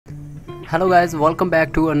Hello guys, welcome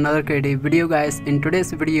back to another creative video guys. In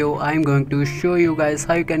today's video I'm going to show you guys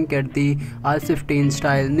how you can get the iOS 15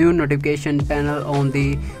 style new notification panel on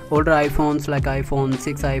the older iPhones like iPhone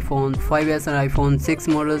 6, iPhone 5s and iPhone 6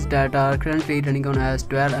 models that are currently running on iOS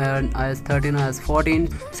 12 and iOS 13 and iOS 14.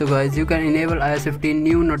 So guys, you can enable iOS 15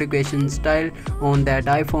 new notification style on that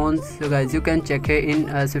iPhone. So guys, you can check here in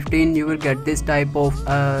iOS 15 you will get this type of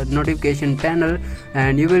notification panel,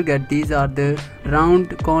 and you will get these are the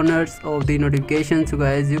round corners of the notification. So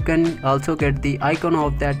guys, you can also get the icon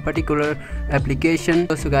of that particular application.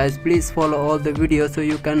 So guys, please follow all the videos so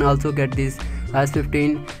you can also get this iOS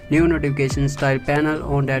 15 new notification style panel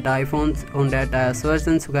on that iPhones on that iOS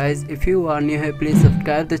version. So guys, if you are new here, please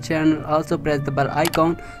subscribe the channel, also press the bell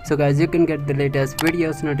icon so guys you can get the latest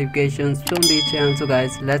videos notifications from the channel. So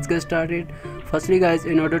guys, let's get started. Firstly guys,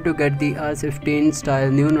 in order to get the iOS 15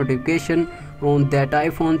 style new notification on that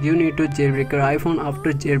iPhone, you need to jailbreak your iPhone.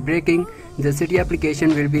 After jailbreaking, the City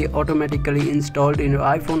application will be automatically installed in your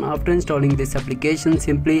iPhone. After installing this application,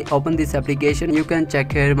 simply open this application. You can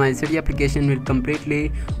check here my City application will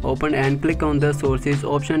completely open, and click on the sources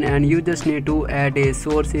option, and you just need to add a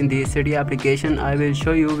source in the City application. I will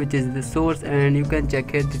show you which is the source, and you can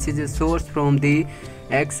check here this is a source from the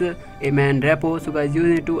XMan repo. So guys, you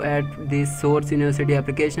need to add this source in your City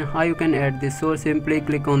application. How you can add this source? Simply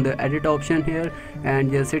click on the edit option here,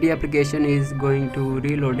 and your City application is going to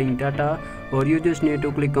reloading data, or you just need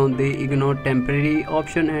to click on the ignore temporary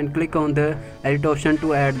option and click on the edit option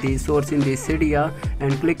to add the source in the Cydia,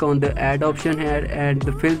 and click on the add option here and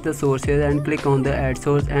fill the sources and click on the add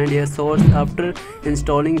source and your source. After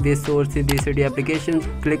installing this source in the Cydia application,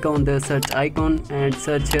 click on the search icon and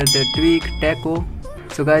search here the tweak taco.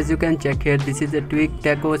 So guys, you can check here this is a tweak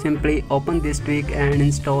taco. Simply open this tweak and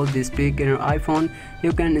install this tweak in your iPhone.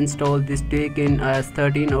 You can install this tweak in iOS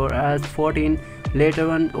 13 or iOS 14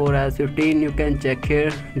 later on, or iOS 15. You can check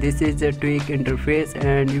here this is the tweak interface,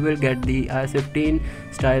 and you will get the iOS 15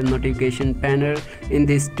 style notification panel in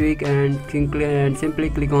this tweak, and simply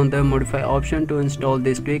click on the modify option to install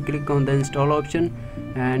this tweak. Click on the install option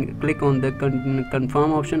and click on the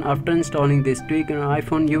confirm option. After installing this tweak on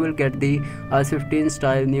iPhone, you will get the iOS 15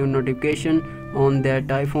 style new notification on that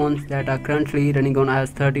iPhones that are currently running on iOS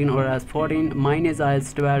 13 or iOS 14. Mine is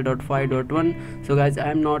iOS 12.5.1. so guys, I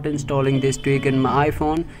am not installing this tweak in my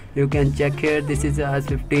iPhone. You can check here this is the iOS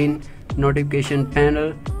 15 notification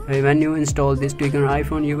panel. When you install this tweak on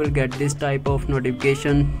iPhone, you will get this type of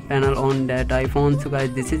notification panel on that iPhone. So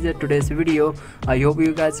guys, this is today's video. I hope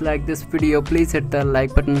you guys like this video. Please hit the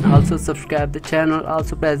like button, also subscribe the channel,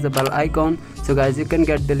 also press the bell icon so guys you can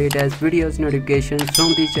get the latest videos notifications from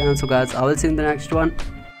the channel. So guys, I will see you in the next one.